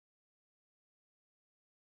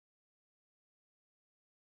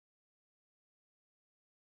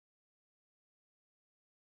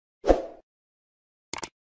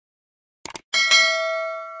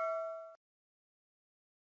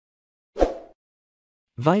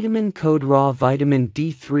Vitamin Code Raw Vitamin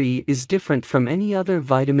D3 is different from any other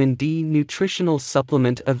vitamin D nutritional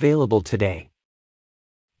supplement available today.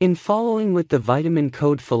 In following with the vitamin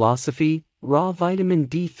code philosophy, raw vitamin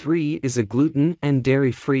D3 is a gluten and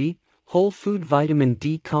dairy-free, whole food vitamin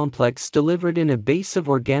D complex delivered in a base of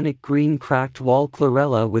organic green cracked wall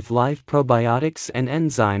chlorella with live probiotics and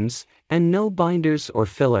enzymes, and no binders or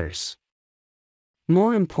fillers.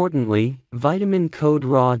 More importantly, vitamin code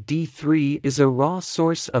Raw D3 is a raw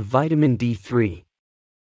source of vitamin D3.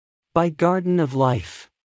 By Garden of Life.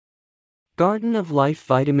 Garden of Life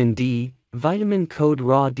Vitamin D, vitamin code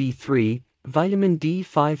Raw D3, vitamin D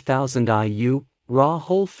 5000 IU, raw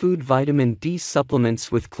whole food vitamin D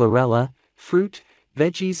supplements with chlorella, fruit,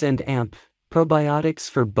 veggies and AMP, probiotics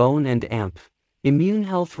for bone and AMP, immune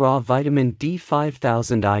health raw vitamin D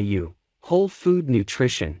 5000 IU, whole food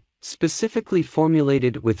nutrition, specifically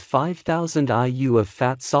formulated with 5000 IU of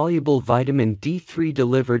fat-soluble vitamin D3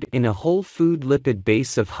 delivered in a whole food lipid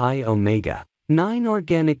base of high omega-9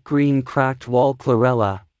 organic green cracked wall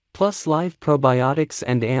chlorella, plus live probiotics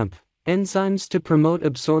and AMP, enzymes to promote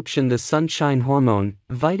absorption. The sunshine hormone,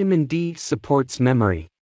 vitamin D supports memory,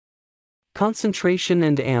 concentration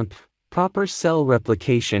and AMP, proper cell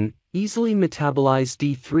replication. Easily metabolized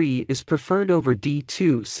D3 is preferred over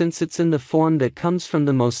D2 since it's in the form that comes from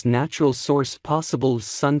the most natural source possible: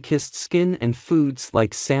 sun-kissed skin and foods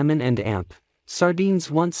like salmon and AMP. Sardines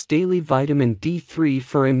once daily vitamin D3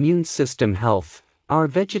 for immune system health. Our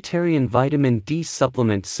vegetarian vitamin D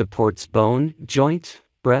supplement supports bone, joint,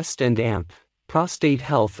 breast and AMP, prostate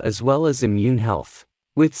health as well as immune health.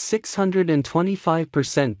 With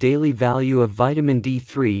 625% daily value of vitamin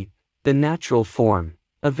D3, the natural form.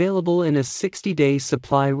 Available in a 60-day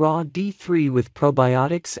supply. Raw D3 with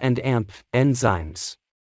probiotics and AMP enzymes.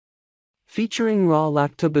 Featuring raw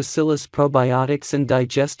lactobacillus probiotics and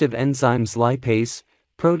digestive enzymes lipase,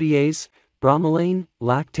 protease, bromelain,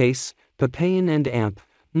 lactase, papain and AMP,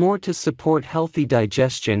 more to support healthy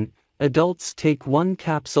digestion. Adults take 1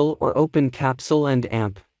 capsule or open capsule and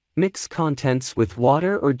AMP. Mix contents with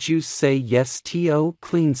water or juice. Say yes to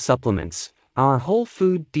clean supplements. Our whole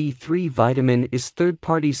food D3 vitamin is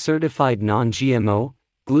third-party certified non-GMO,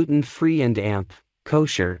 gluten-free and AMP,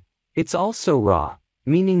 kosher. It's also raw,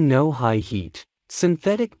 meaning no high heat,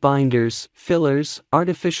 synthetic binders, fillers,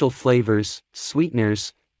 artificial flavors,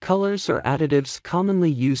 sweeteners, colors or additives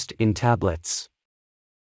commonly used in tablets.